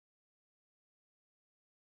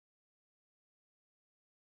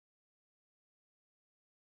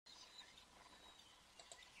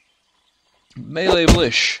Melee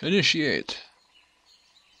Blish, initiate.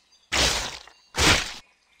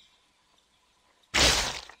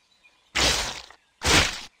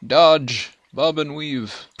 Dodge, bob and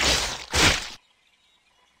weave.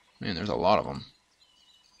 Man, there's a lot of them.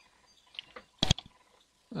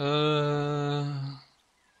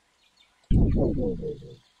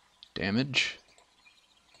 Damage.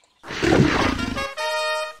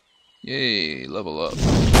 Yay, level up.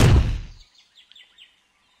 Of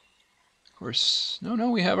course, no,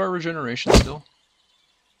 we have our regeneration still.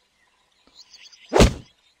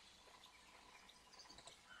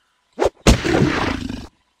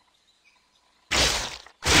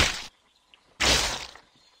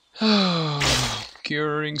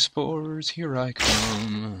 Curing spores, here I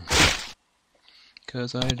come.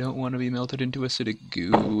 'Cause I don't want to be melted into acidic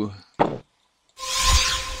goo.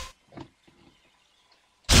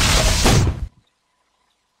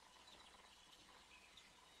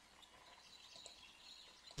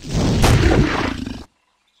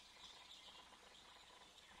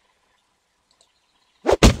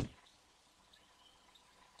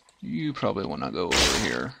 You probably want to go over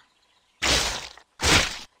here.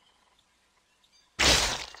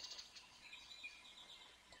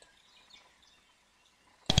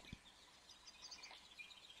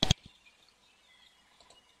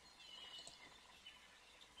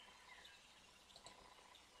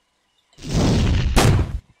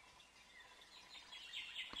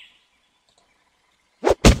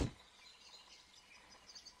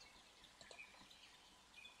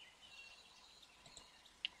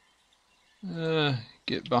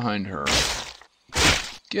 Get behind her.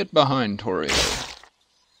 Get behind Torio.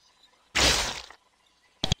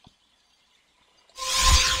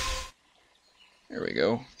 There we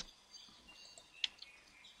go.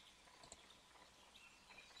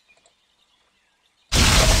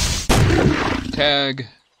 Tag.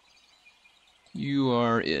 You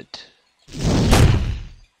are it.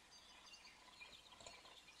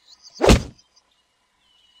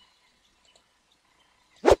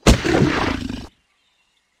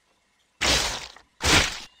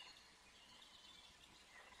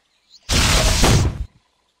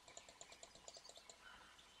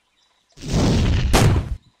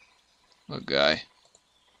 Look, guy.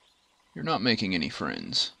 You're not making any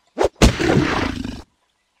friends.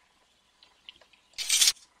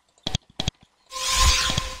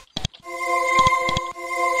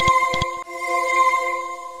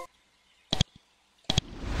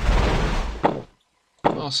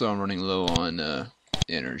 Also, I'm running low on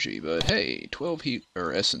energy, but hey, 12 heat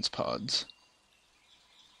or essence pods.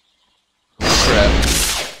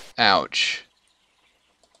 Oh, crap. Ouch.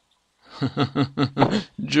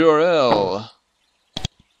 Jor-El.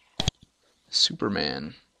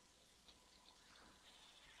 Superman.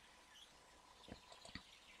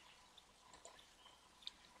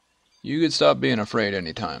 You could stop being afraid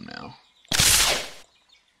anytime now.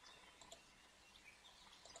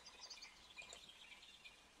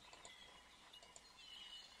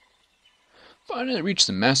 Finally reach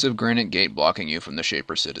the massive granite gate blocking you from the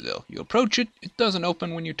Shaper Citadel. You approach it, it doesn't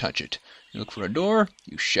open when you touch it. You look for a door,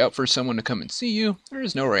 you shout for someone to come and see you, there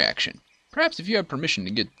is no reaction. Perhaps if you have permission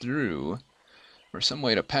to get through, or some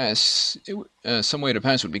way to pass,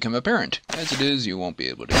 would become apparent. As it is, you won't be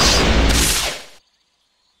able to.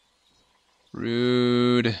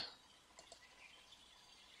 Rude.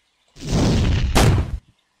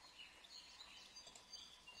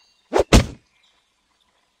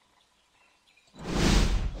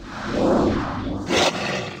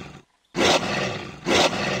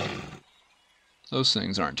 Those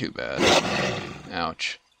things aren't too bad.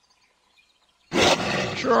 Ouch.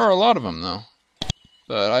 Sure are a lot of them, though.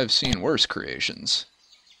 But I've seen worse creations.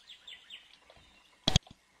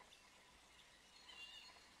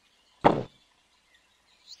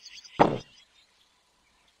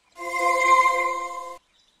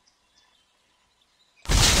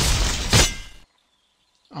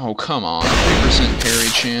 Oh, come on. 3% parry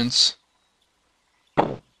chance.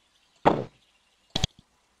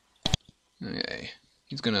 Okay.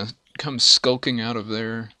 He's gonna come skulking out of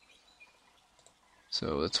there.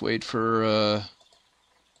 So let's wait for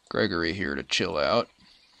Gregory here to chill out.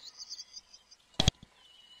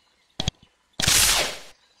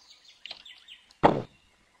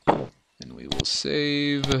 And we will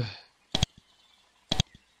save.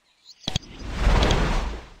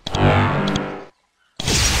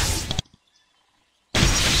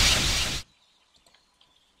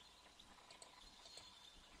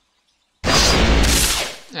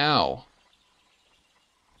 Ow.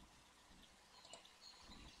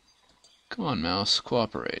 Come on, mouse,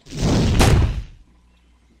 cooperate.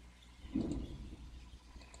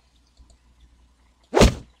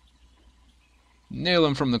 Nail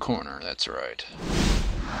him from the corner, that's right.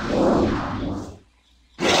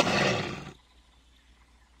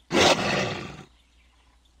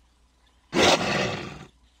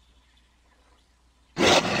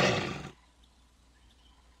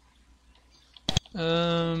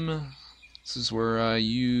 This is where I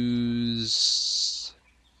use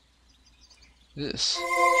this.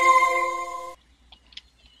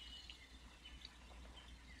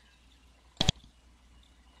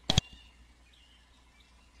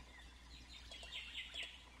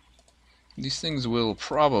 These things will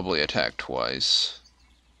probably attack twice.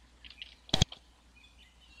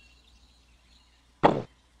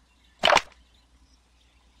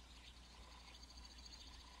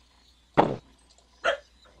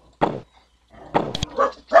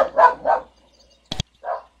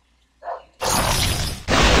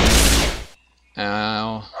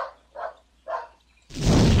 Ow.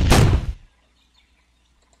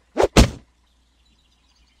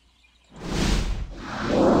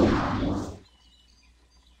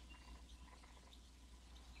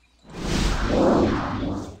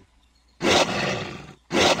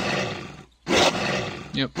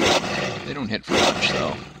 Yep, they don't hit for much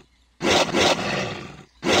though.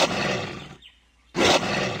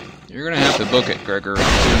 You're gonna have to book it, Gregor. You're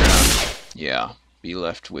gonna, yeah, be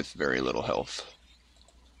left with very little health.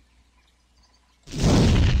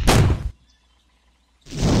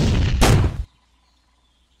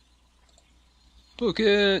 Book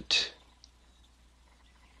it!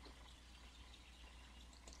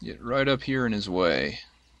 Get right up here in his way.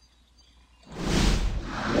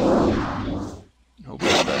 Hope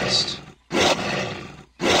for the best.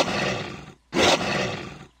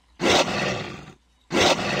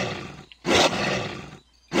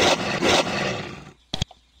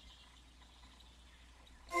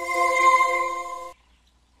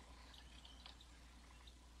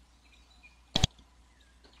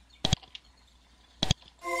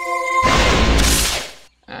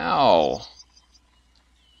 Ow!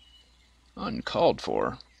 Uncalled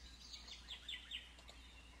for.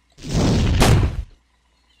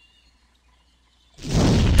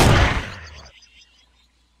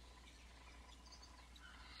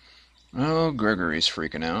 Oh, Gregory's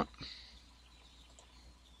freaking out.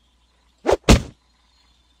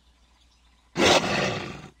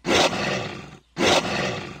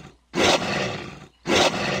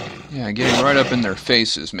 Yeah, getting right up in their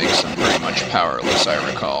faces makes them pretty much powerless, I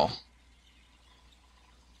recall.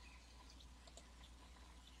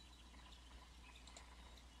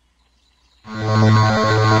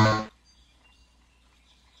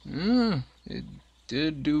 It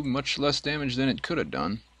did do much less damage than it could have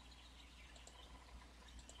done.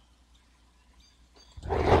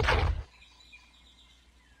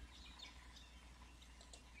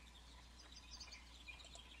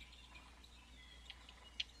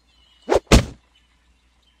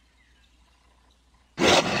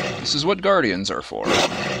 This is what guardians are for.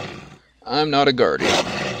 I'm not a guardian.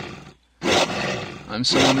 I'm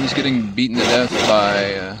someone who's getting beaten to death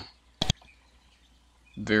by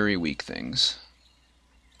very weak things.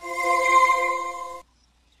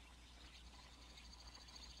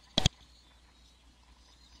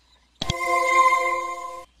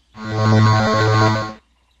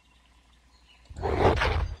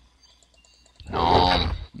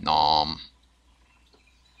 Nom, nom.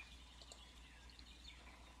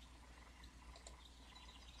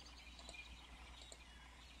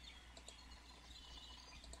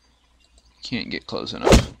 Can't get close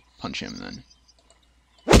enough. Punch him then.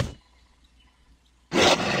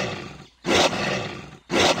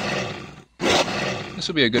 This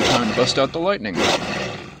will be a good time to bust out the lightning rain.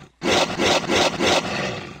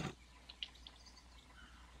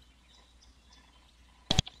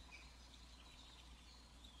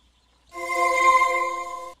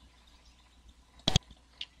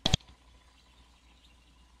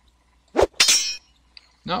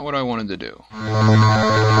 Not what I wanted to do.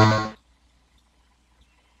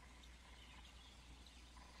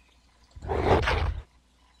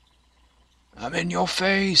 I'm in your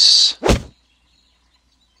face!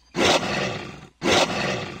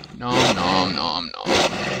 Nom nom nom nom.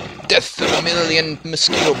 Death of a million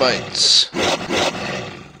mosquito bites.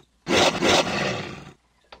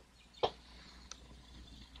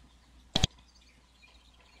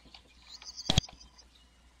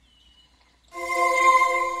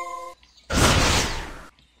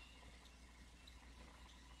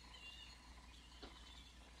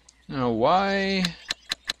 Now why...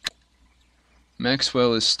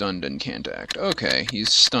 Maxwell is stunned and can't act. Okay,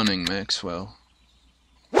 he's stunning Maxwell.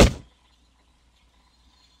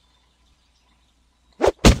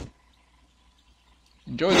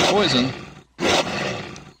 Enjoy the poison.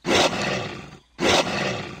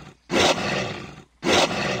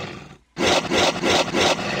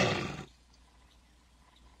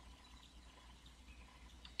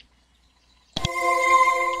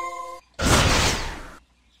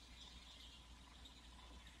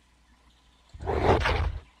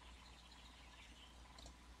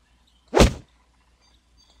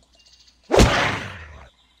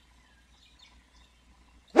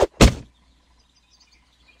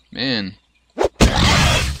 Man.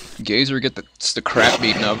 Gazer gets the crap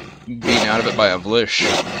beaten out of it by a Vlish.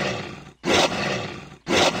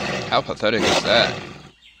 How pathetic is that?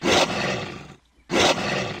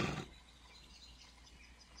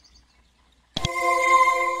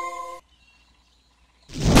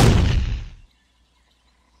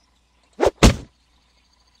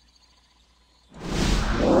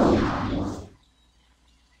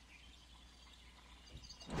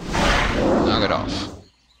 Knock it off.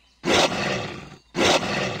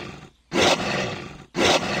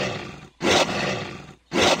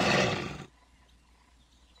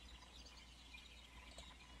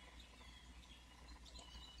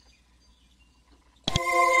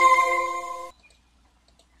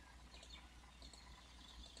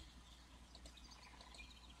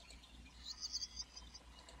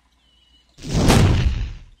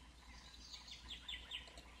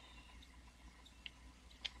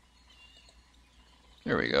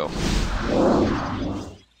 There we go.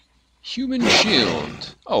 Human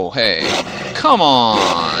shield. Oh, hey. Come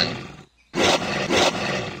on!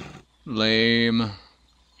 Lame.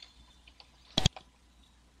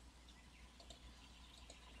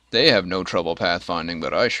 They have no trouble pathfinding,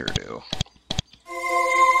 but I sure do.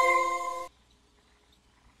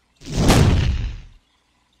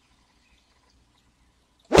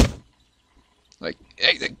 Like,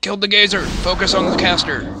 hey, they killed the Gazer! Focus on the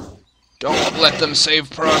caster! Don't let them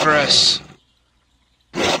save progress!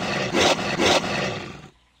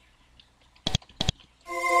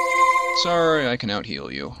 Sorry, I can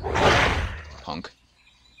out-heal you. Punk.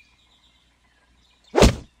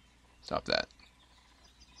 Stop that.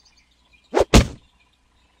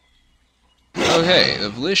 Okay,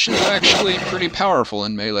 the Vlish is actually pretty powerful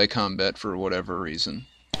in melee combat for whatever reason.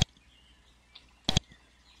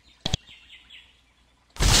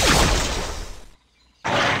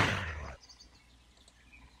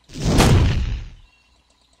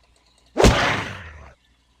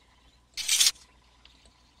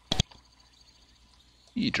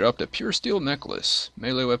 He dropped a pure steel necklace,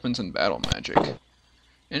 melee weapons and battle magic.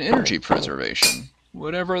 And energy preservation,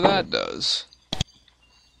 whatever that does.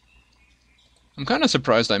 I'm kind of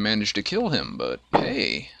surprised I managed to kill him, but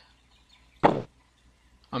hey.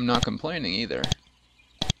 I'm not complaining either.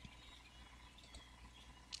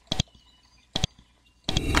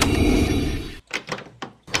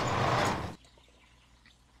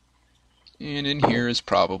 And in here is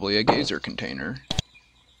probably a Gazer container.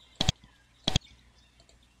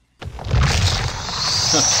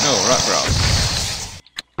 No, rock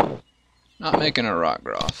groth. Not making a rock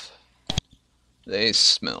groth. They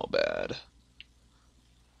smell bad.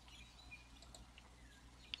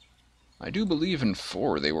 I do believe in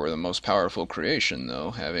 4 they were the most powerful creation,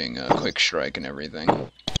 though, having a quick strike and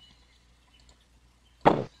everything.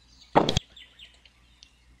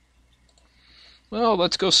 Well,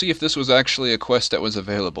 let's go see if this was actually a quest that was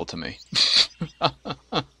available to me.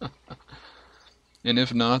 And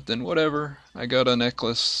if not, then whatever. I got a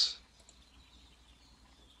necklace.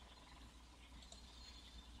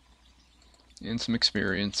 And some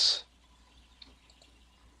experience.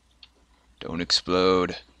 Don't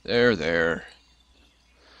explode. There.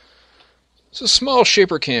 It's a small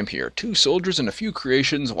shaper camp here. 2 soldiers and a few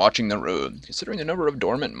creations watching the road. Considering the number of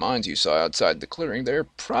dormant mines you saw outside the clearing, they're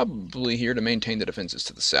probably here to maintain the defenses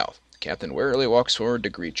to the south. The captain warily walks forward to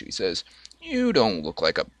greet you. He says, "You don't look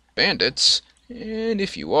like bandits. And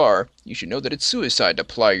if you are, you should know that it's suicide to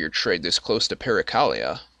ply your trade this close to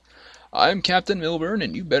Pericalia. I'm Captain Milburn,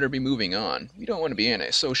 and you better be moving on. We don't want to be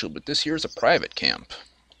antisocial, but this here's a private camp."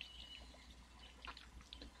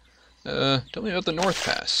 Tell me about the North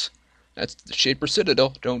Pass. That's the Shaper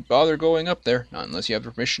Citadel. Don't bother going up there, not unless you have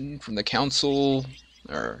permission from the Council,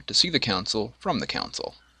 or to see the Council from the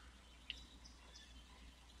Council.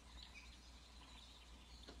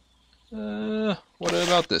 What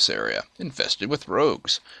about this area? Infested with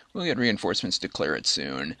rogues. We'll get reinforcements to clear it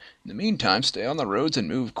soon. In the meantime, stay on the roads and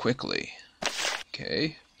move quickly.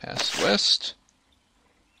 Okay, pass west.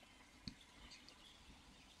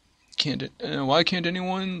 Why can't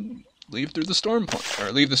anyone leave through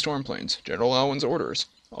the leave the storm plains? General Alwyn's orders.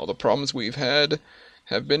 All the problems we've had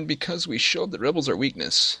have been because we showed the rebels our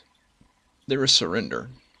weakness. There is surrender.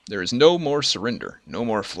 There is no more surrender. No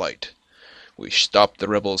more flight. We stopped the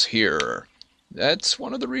rebels here. That's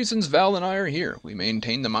one of the reasons Val and I are here. We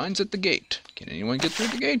maintain the mines at the gate. Can anyone get through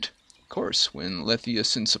the gate? Of course, when Lethia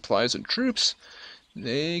sends supplies and troops,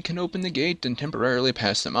 they can open the gate and temporarily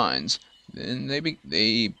pass the mines. Then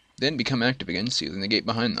they then become active again, sealing the gate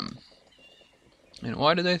behind them. And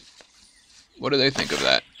what do they think of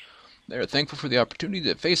that? They are thankful for the opportunity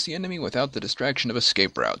to face the enemy without the distraction of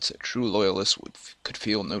escape routes. A true loyalist could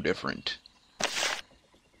feel no different.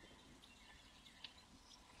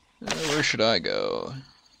 Where should I go?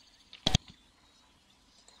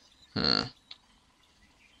 Huh.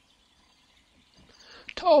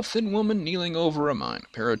 Tall, thin woman kneeling over a mine,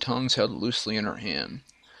 a pair of tongs held loosely in her hand.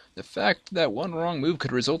 The fact that one wrong move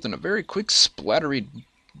could result in a very quick, splattery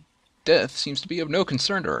death seems to be of no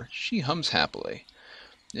concern to her. She hums happily.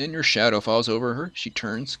 Then your shadow falls over her. She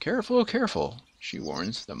turns. Careful, careful, she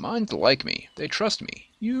warns. The mines like me. They trust me.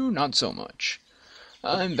 You, not so much.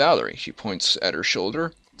 I'm Valerie. She points at her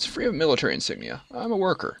shoulder. It's free of military insignia. I'm a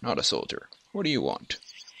worker, not a soldier. What do you want?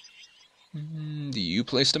 Do you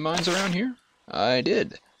place the mines around here? I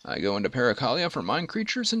did. I go into Paracalia for mine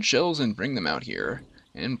creatures and shells and bring them out here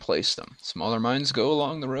and place them. Smaller mines go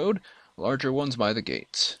along the road, larger ones by the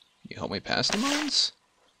gates. You help me pass the mines?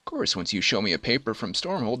 Of course, once you show me a paper from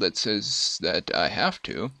Stormhold that says that I have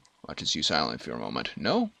to. Watches you silently for a moment.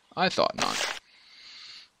 No? I thought not.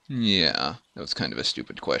 Yeah, that was kind of a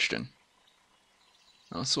stupid question.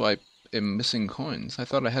 Also, I am missing coins. I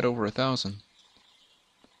thought I had over 1,000.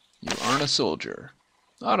 You aren't a soldier.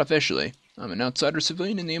 Not officially. I'm an outsider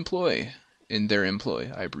civilian in their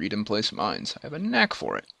employ. I breed and place mines. I have a knack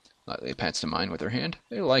for it. Lightly pats the mine with her hand.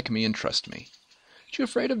 They like me and trust me. Aren't you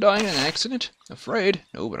afraid of dying in an accident? Afraid?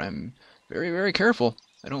 No, but I'm very, very careful.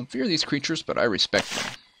 I don't fear these creatures, but I respect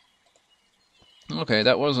them. Okay,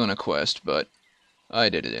 that wasn't a quest, but I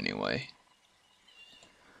did it anyway.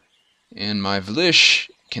 And my Vlish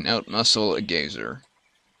can outmuscle a gazer.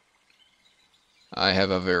 I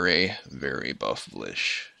have a very, very buff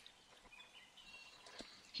Vlish.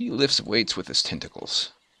 He lifts weights with his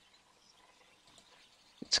tentacles.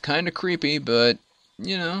 It's kinda creepy, but,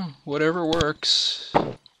 you know, whatever works.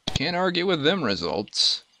 Can't argue with them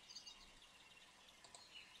results.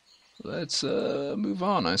 Let's move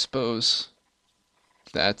on, I suppose.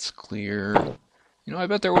 That's clear. You know, I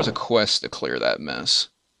bet there was a quest to clear that mess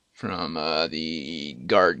from the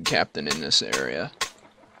guard captain in this area.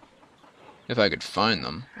 If I could find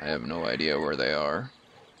them. I have no idea where they are.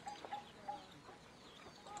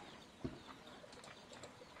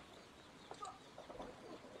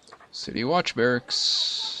 City Watch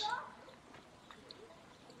Barracks.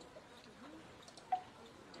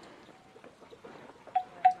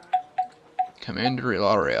 Commander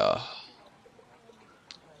Ilaria.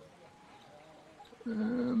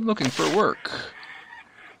 I'm looking for work.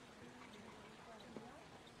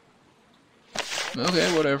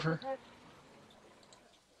 Okay, whatever.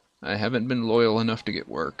 I haven't been loyal enough to get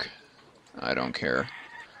work. I don't care.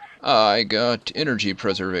 I got energy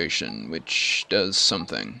preservation, which does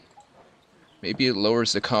something. Maybe it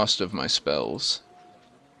lowers the cost of my spells.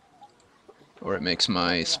 Or it makes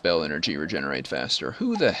my spell energy regenerate faster.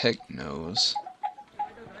 Who the heck knows?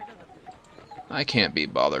 I can't be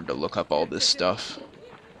bothered to look up all this stuff.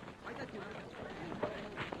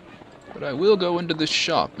 But I will go into this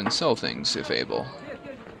shop and sell things, if able.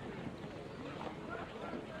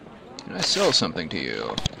 Can I sell something to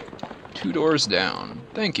you? 2 doors down.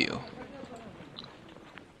 Thank you.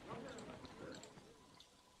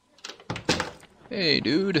 Hey,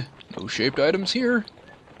 dude. No shaped items here?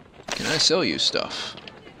 Can I sell you stuff?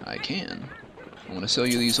 I can. I want to sell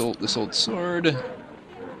you this old sword.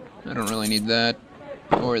 I don't really need that.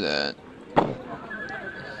 Or that.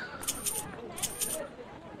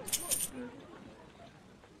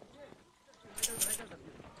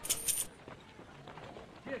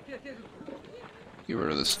 Get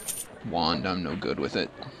rid of this wand. I'm no good with it.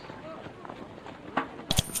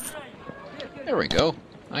 There we go.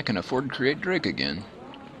 I can afford to create Drake again.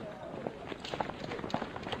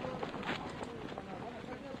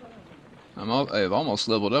 I have almost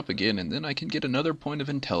leveled up again, and then I can get another point of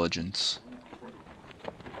intelligence.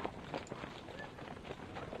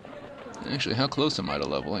 Actually, how close am I to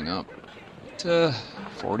leveling up? It's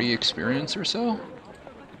 40 experience or so?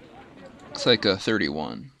 Looks like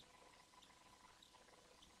 31.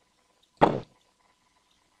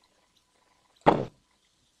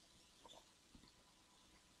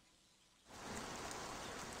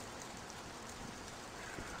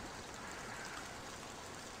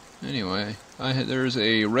 Anyway, there's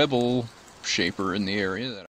a rebel shaper in the area that